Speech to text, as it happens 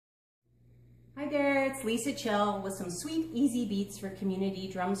Hi there, it's Lisa Chell with some sweet, easy beats for community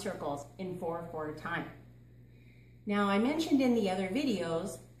drum circles in 4/4 time. Now, I mentioned in the other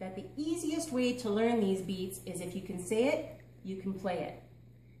videos that the easiest way to learn these beats is if you can say it, you can play it.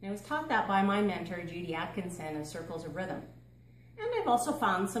 And I was taught that by my mentor, Judy Atkinson of Circles of Rhythm. And I've also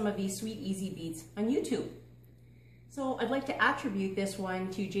found some of these sweet, easy beats on YouTube. So I'd like to attribute this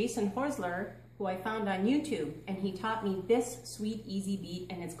one to Jason Horsler, who I found on YouTube, and he taught me this sweet, easy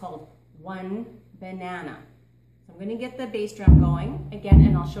beat, and it's called One Banana. So I'm going to get the bass drum going again,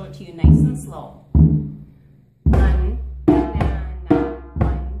 and I'll show it to you nice and slow. One banana,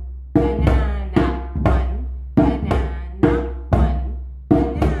 one banana, one banana, one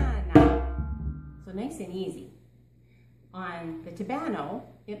banana. So nice and easy. On the Tubano,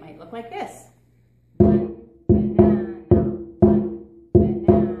 it might look like this. One banana, one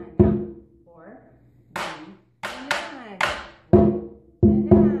banana, or one banana, one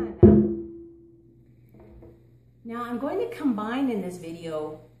banana. Now I'm going to combine in this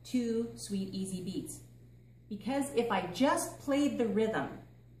video two sweet, easy beats, because if I just played the rhythm,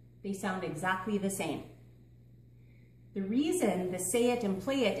 they sound exactly the same. The reason the say it and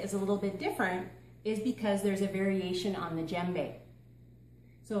play it is a little bit different is because there's a variation on the djembe.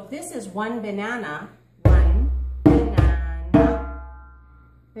 So if this is one banana,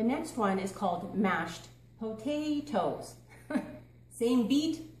 the next one is called mashed potatoes. Same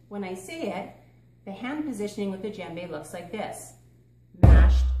beat when I say it, the hand positioning with the djembe looks like this.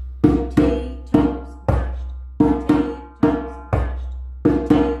 Mashed potatoes, mashed potatoes, mashed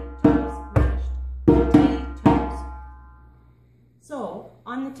potatoes, mashed potatoes. So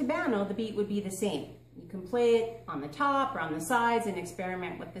on the Tubano, the beat would be the same. You can play it on the top or on the sides and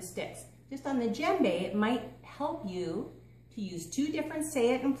experiment with the sticks. Just on the djembe, it might help you to use two different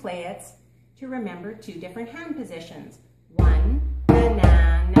say it and play it's to remember two different hand positions. One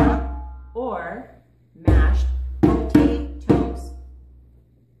banana or mashed potatoes.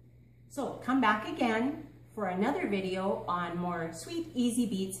 So come back again for another video on more sweet, easy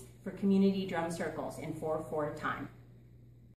beats for community drum circles in 4/4 time.